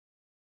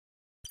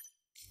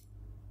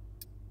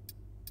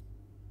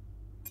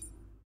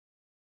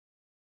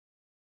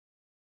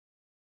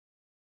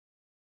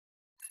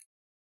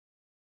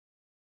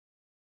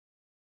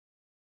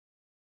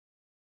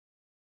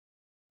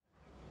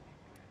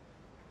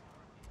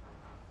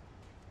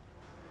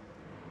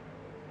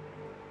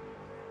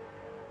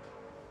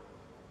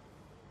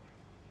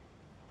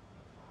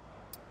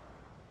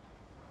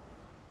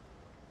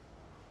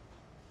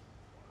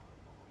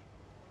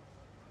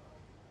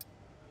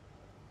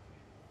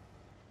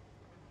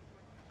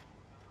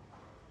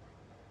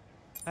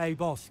Hey,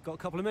 boss, got a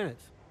couple of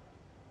minutes?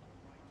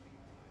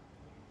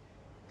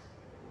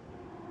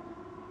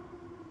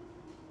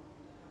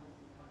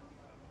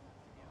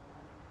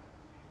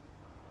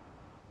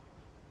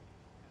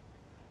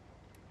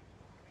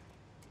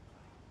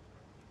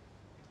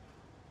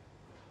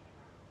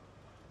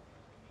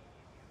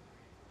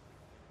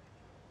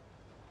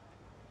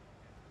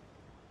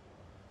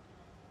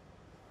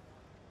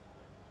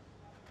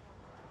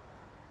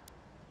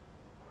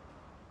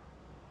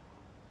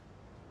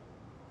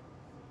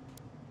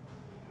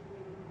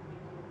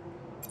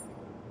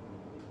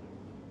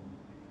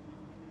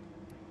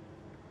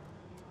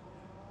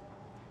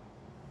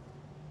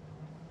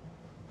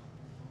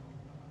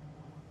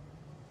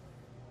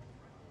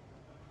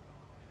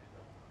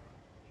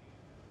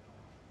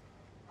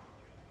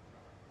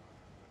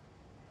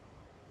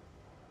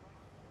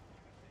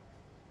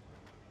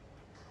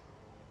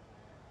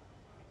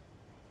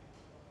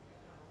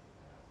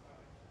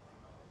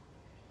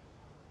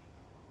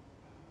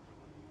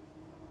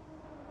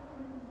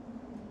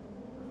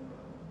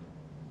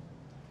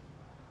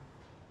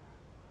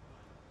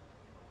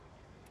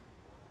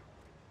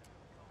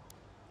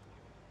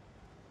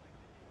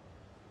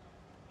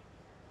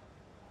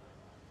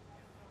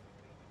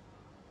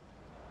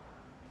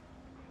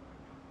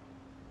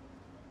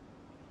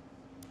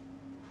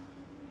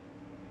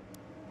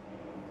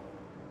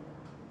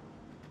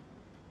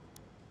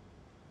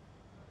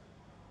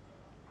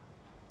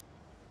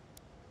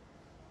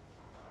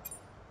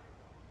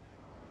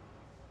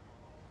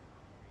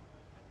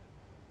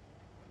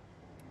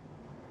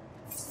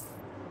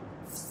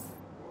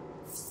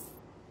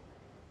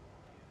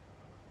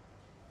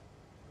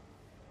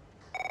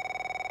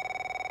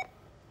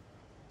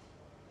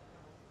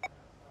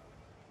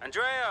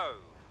 Andreo!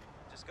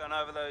 Just going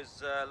over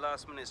those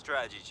last-minute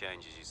strategy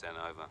changes you sent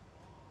over.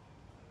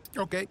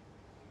 Okay.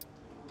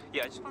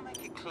 Yeah, I just want to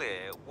make it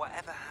clear,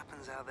 whatever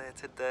happens out there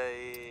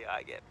today,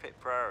 I get pit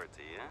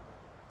priority,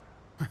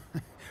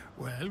 yeah?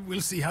 Well,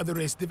 we'll see how the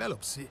race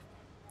develops.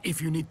 If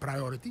you need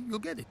priority, you'll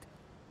get it.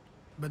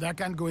 But I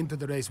can't go into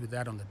the race with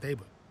that on the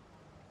table.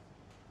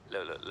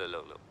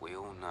 Look. We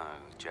all know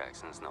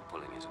Jackson's not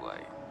pulling his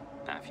weight.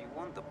 Now, if you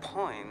want the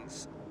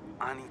points,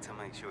 I need to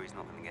make sure he's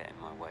not going to get in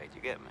my way. Do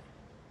you get me?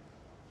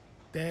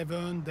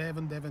 Devon,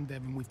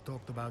 we've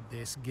talked about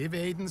this. Give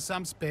Aiden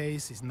some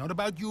space. It's not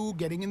about you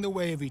getting in the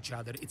way of each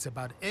other. It's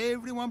about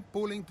everyone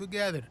pulling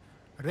together,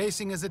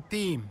 racing as a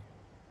team.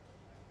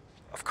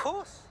 Of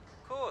course,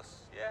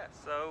 yeah.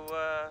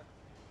 So,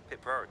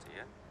 pit priority,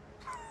 yeah?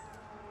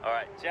 All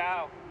right,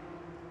 ciao.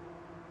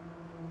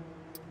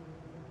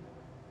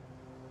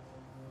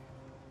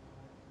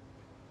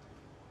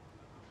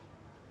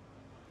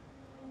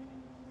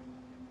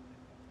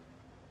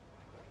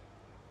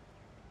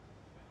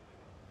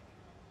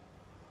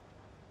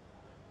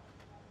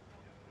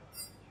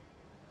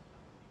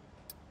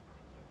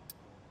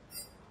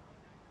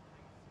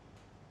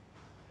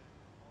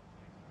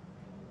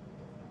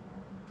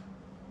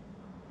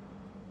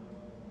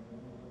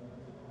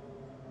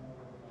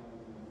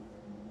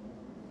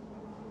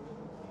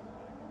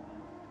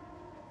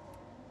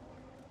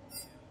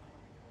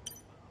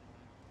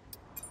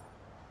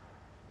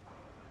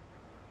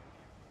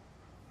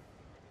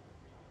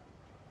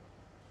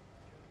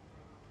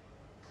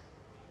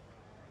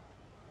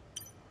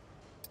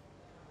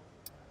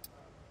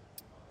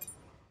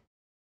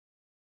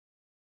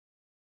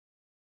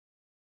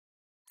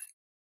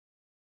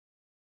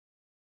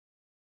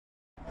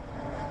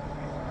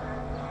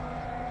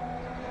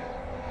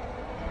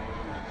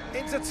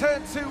 Into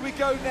turn 2 we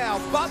go now.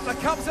 Butler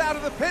comes out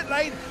of the pit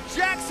lane.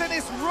 Jackson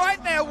is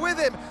right there with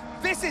him.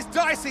 This is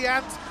dicey,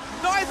 Ant.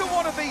 Neither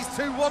one of these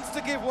two wants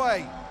to give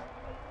way.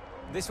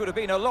 This would have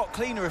been a lot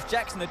cleaner if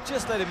Jackson had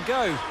just let him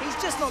go. He's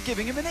just not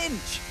giving him an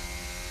inch.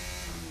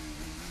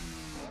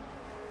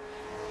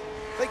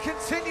 They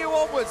continue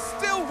onwards,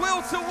 still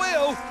wheel to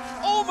wheel,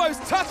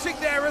 almost touching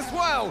there as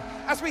well,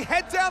 as we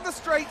head down the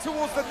straight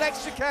towards the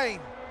next chicane.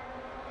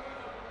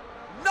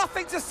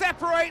 Nothing to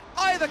separate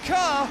either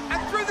car,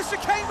 and through the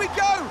chicane we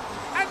go.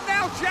 And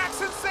now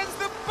Jackson sends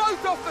them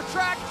both off the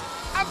track,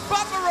 and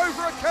Butler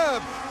over a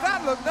curb.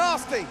 That looked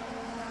nasty.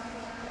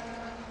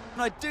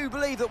 And I do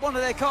believe that one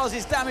of their cars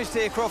is damaged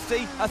here,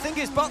 Crofty. I think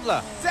it's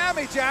Butler.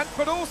 Damage, Ant,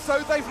 but also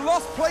they've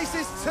lost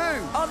places too.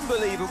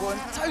 Unbelievable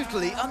and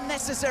totally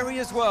unnecessary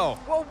as well.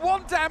 Well,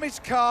 one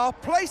damaged car,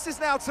 places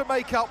now to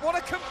make up. What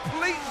a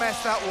complete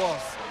mess that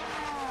was.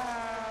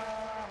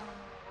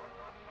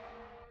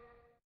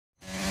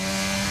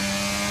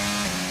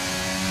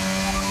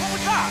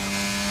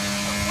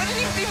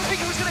 Didn't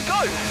think it was going to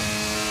go.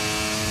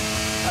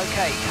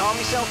 Okay, calm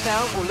yourself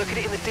down. We'll look at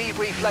it in the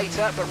debrief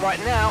later, but right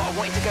now I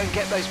want you to go and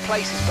get those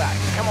places back.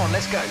 Come on,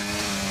 let's go.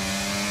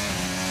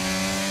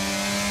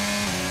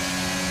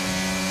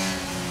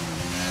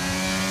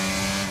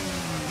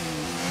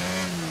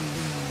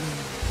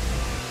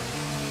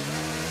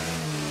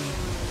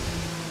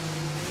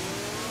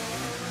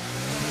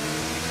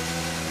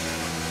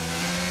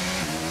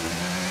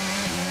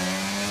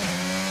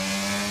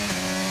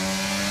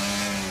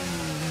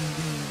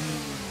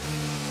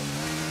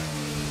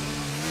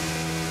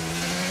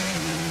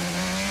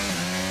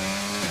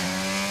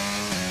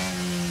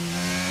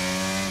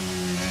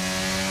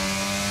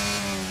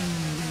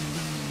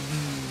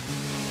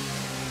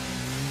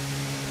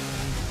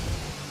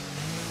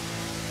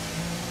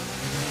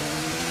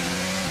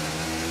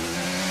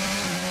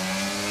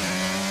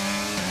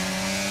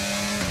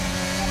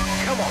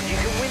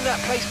 that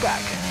place back.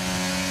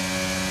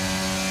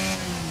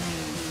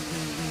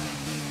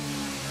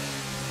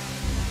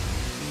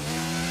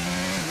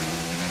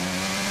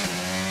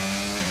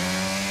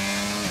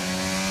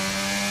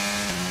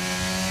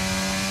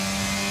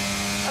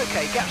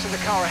 Okay, gap to the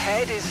car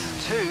ahead is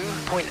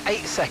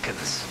 2.8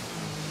 seconds.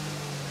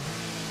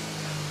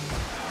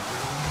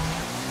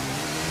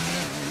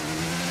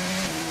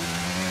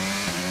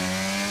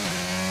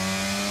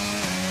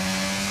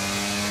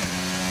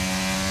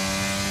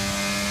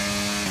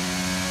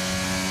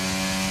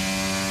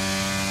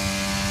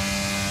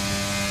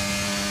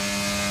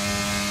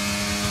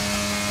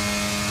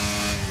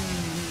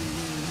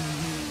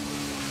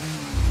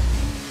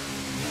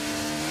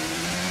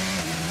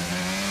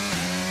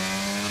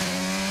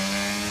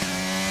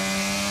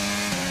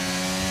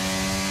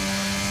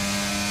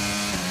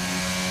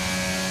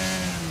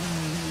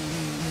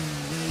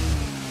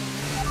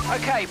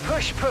 Okay,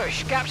 push,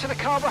 push, gap to the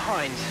car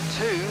behind,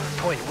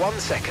 2.1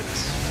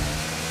 seconds.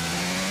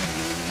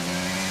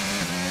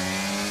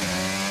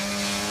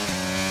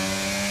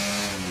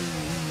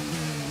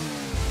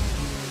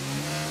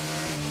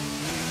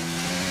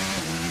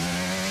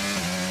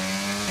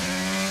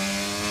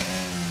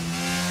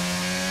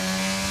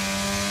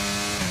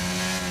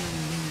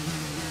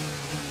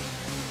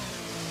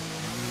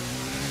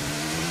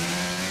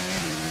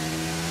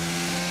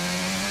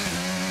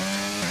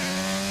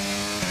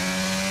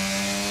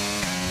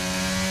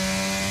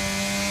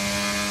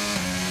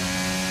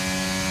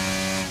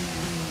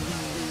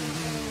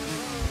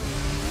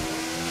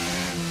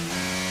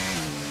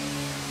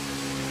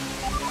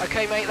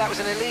 Okay, mate, that was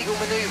an illegal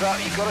manoeuvre.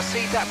 You've got to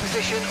cede that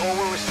position or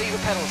we'll receive a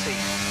penalty.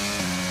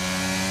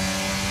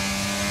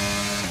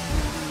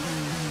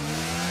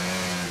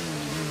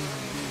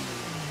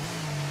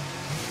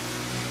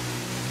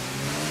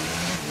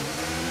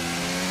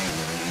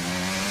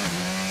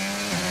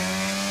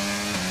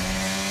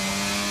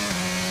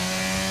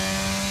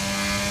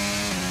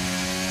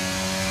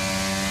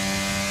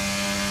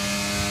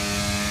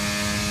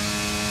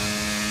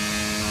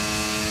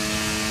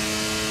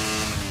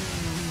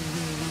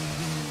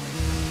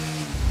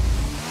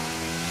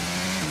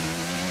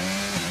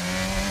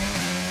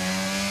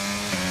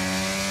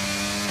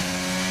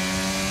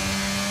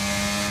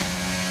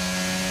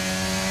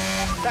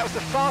 That was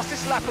the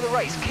fastest lap of the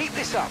race. Keep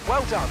this up.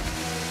 Well done.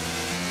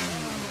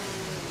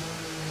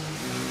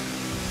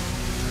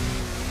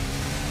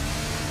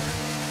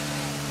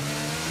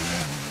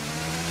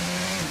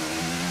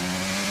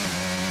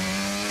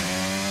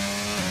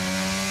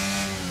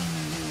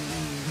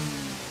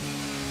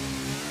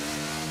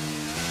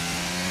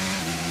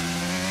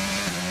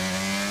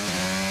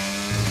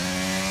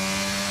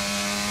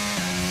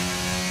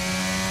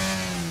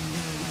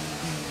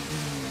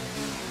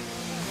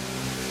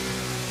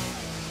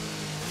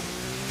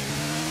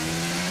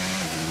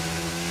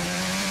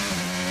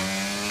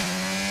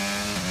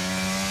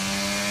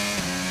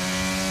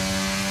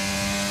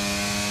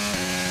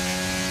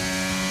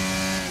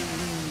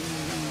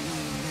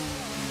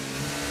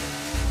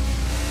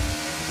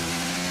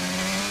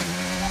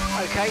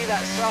 Okay,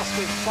 that's us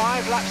with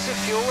 5 laps of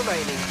fuel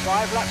remaining,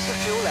 5 laps of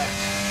fuel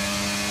left.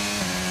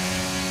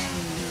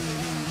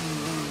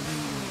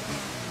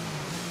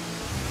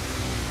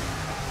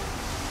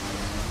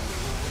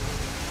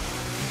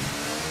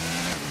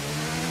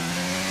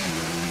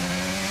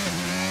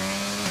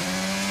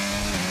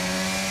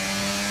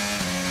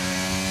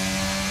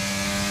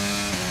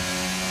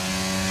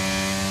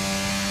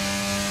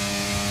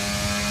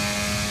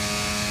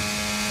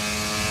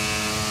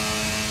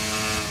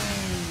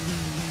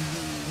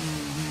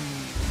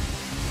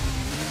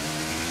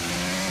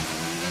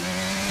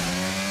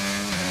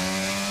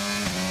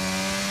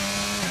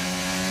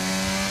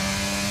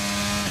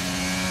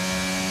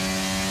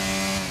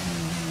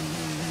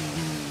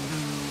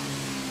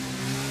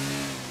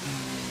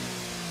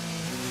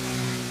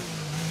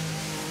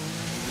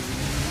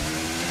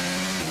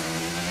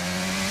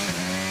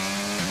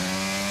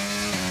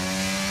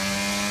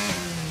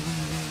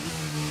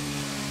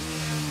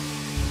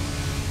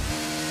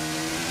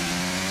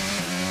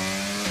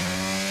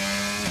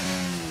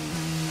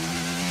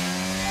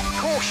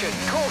 Caution,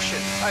 caution.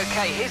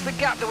 Okay, here's the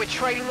gap that we're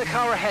trailing the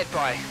car ahead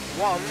by.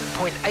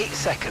 1.8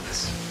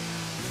 seconds.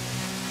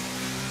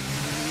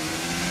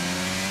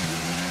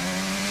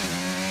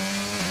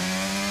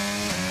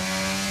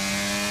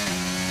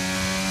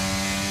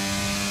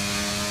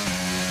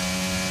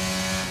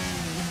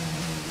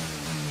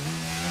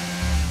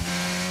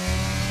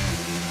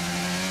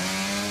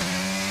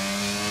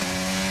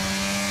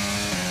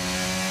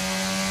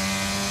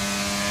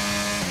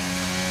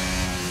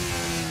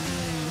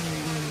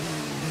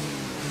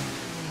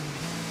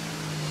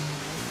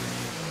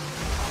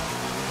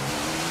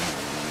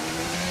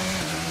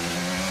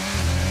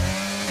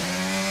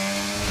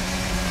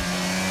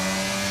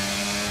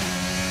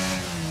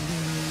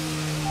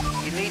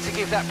 Need to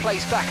give that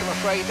place back, I'm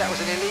afraid. That was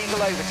an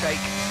illegal overtake.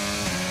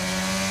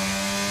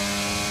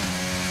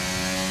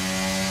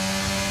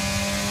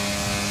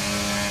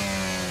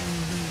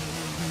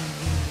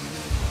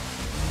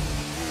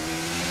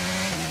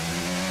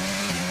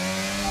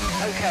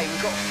 Okay,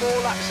 we've got 4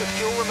 laps of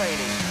fuel remaining.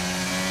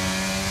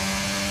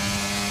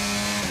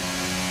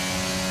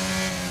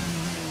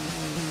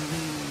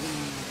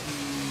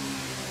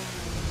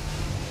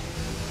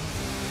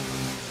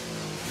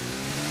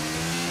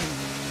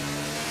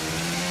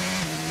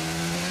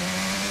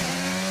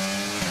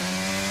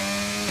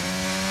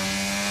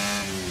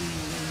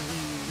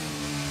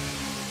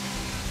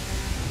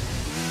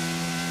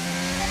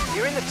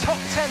 You're in the top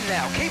 10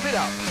 now, keep it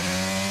up.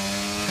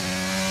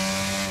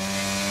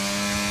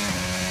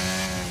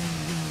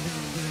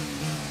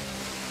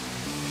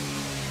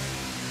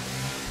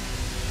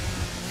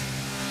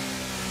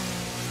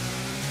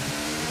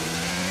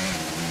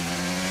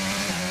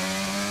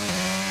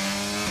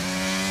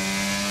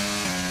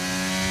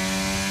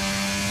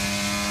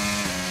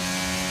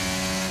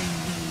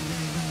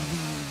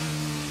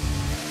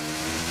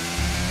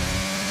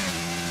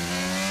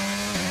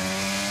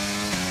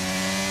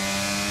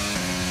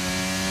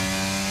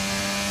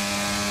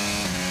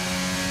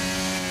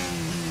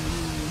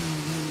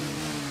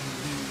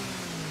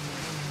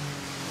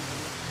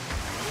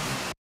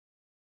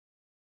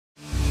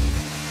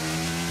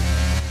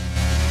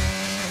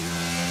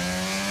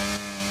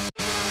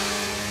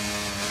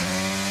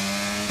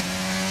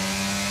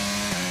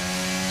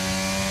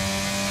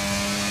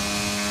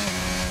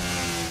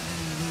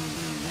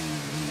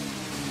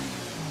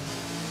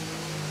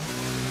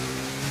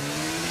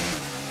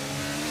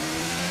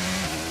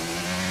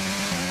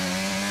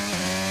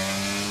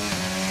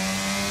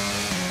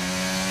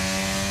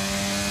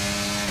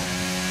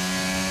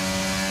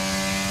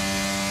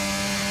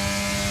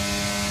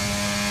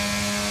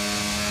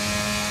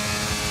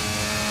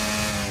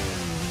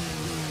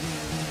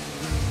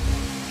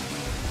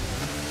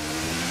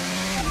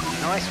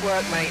 Nice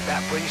work, mate.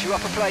 That brings you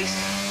up a place.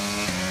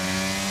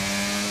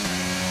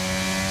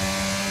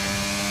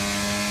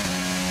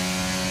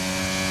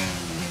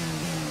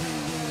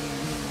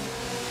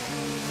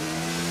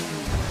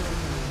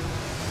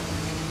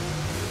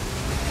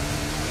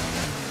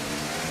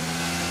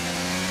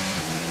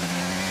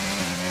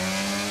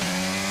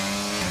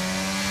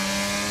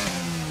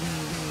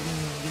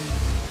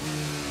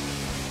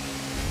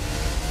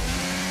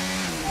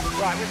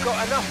 Right, we've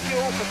got enough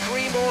fuel for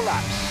 3 more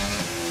laps.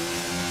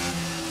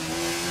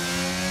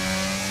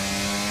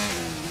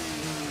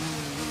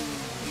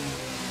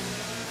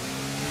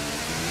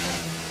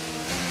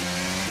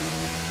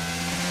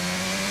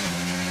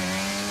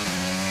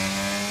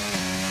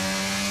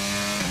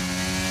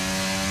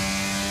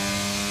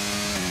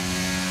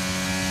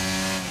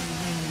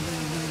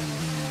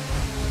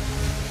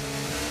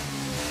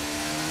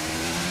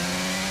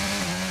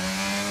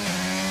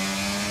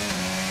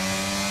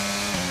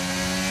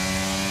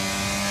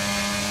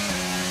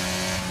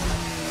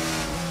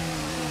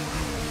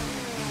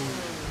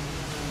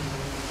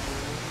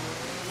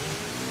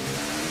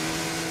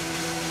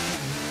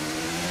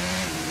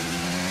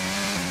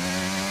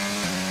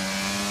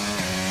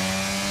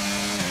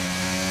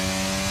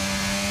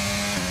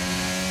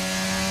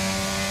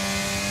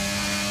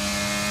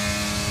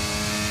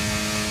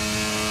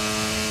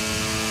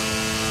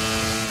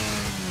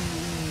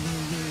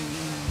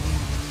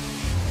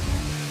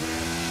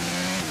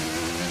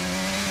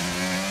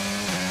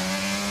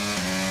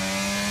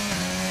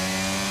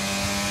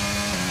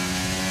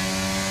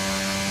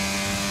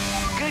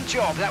 Good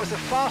job, that was the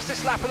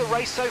fastest lap of the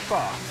race so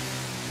far.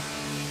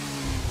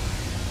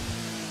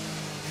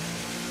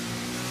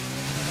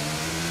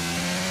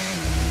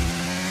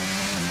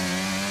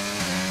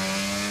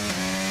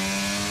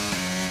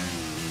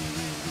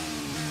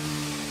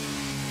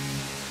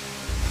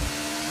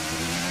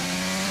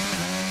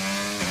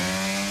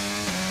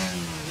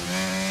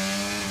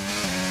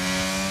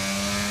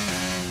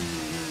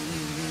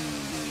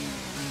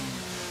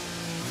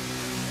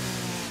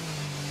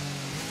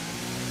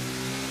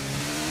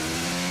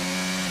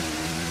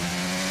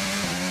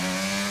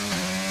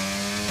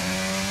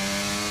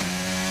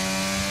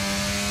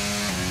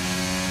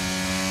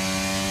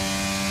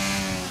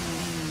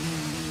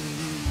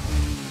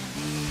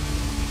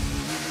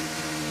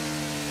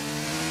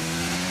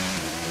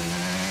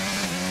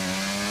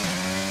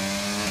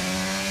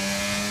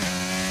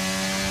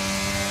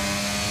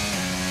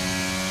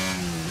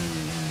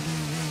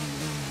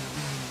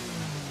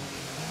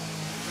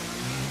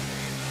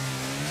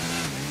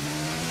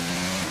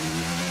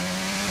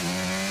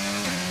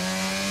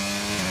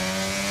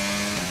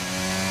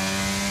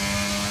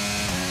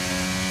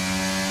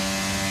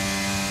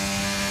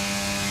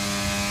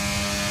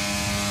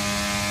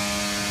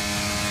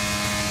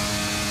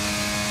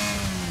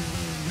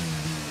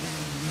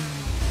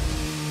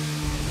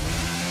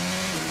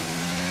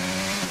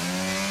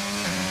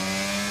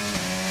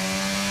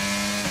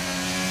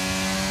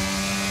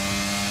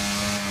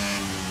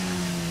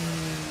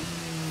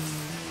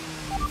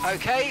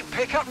 Okay,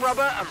 pick up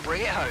rubber and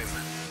bring it home.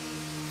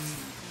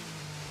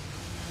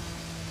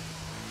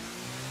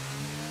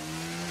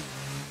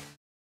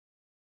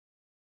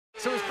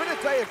 So it's been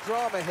a day of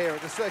drama here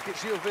at the Circuit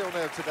Gilles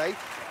Villeneuve today.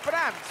 But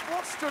Ant,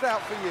 what stood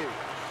out for you?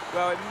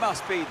 Well, it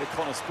must be the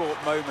Connor Sport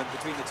moment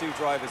between the two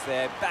drivers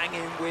there,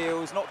 banging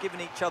wheels, not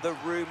giving each other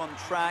room on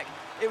track.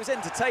 It was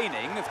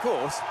entertaining, of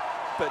course,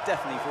 but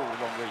definitely for all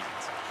the wrong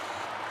reasons.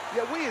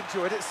 Yeah, we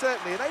enjoyed it,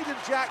 certainly. And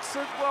Aiden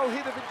Jackson, well,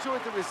 he'd have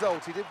enjoyed the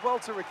result. He did well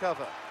to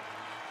recover.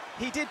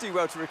 He did do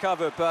well to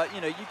recover, but,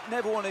 you know, you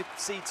never want to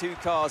see two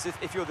cars,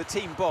 if you're the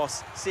team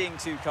boss, seeing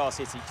two cars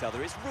hit each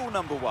other. It's rule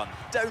number one,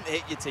 don't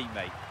hit your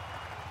teammate.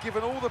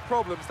 Given all the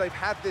problems they've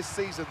had this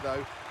season,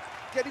 though,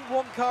 getting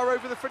one car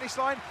over the finish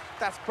line,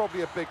 that's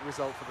probably a big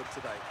result for them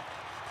today.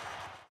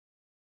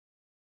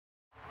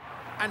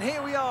 And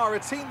here we are, a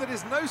team that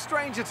is no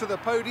stranger to the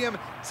podium,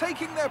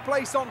 taking their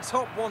place on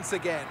top once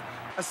again.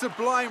 A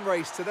sublime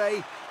race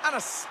today, and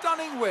a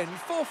stunning win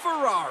for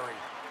Ferrari.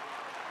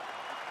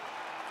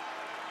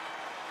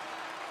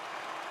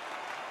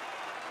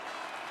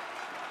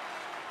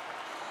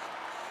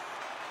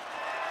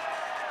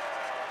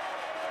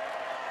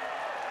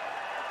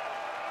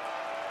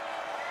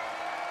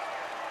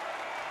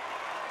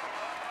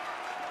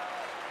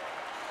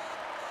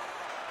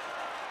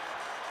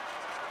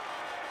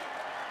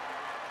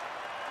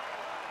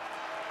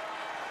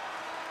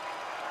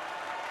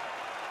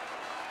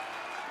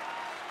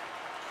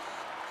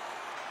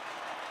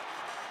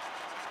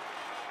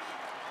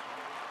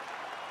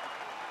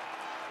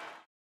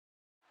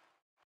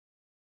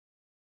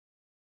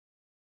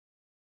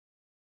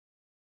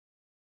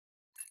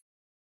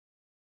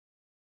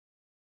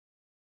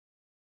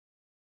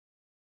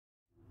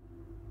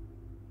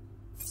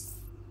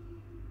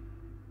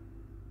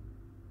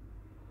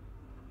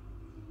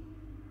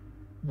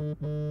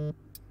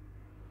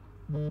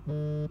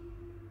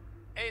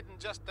 Aiden,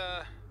 just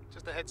a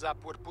heads up,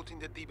 we're putting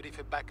the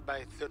debrief back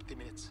by 30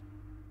 minutes.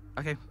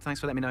 Okay, thanks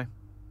for letting me know.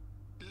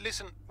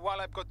 Listen,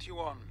 while I've got you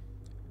on,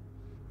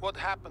 what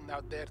happened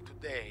out there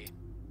today?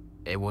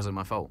 It wasn't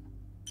my fault.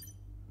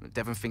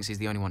 Devon thinks he's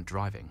the only one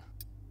driving.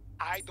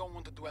 I don't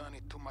want to dwell on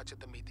it too much at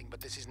the meeting,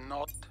 but this is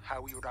not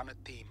how we run a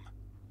team.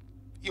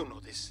 You know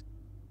this.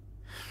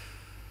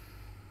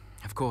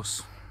 Of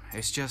course.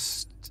 It's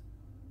just...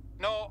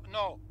 No,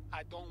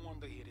 I don't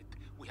want to hear it.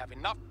 We have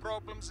enough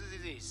problems as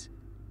it is.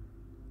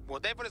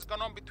 Whatever has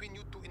gone on between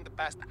you two in the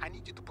past, I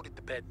need you to put it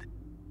to bed.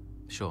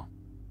 Sure.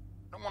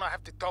 I don't want to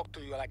have to talk to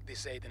you like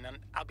this, Aiden, and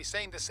I'll be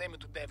saying the same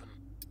to Devon.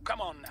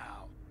 Come on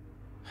now.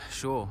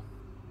 Sure.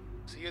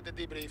 See you at the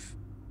debrief.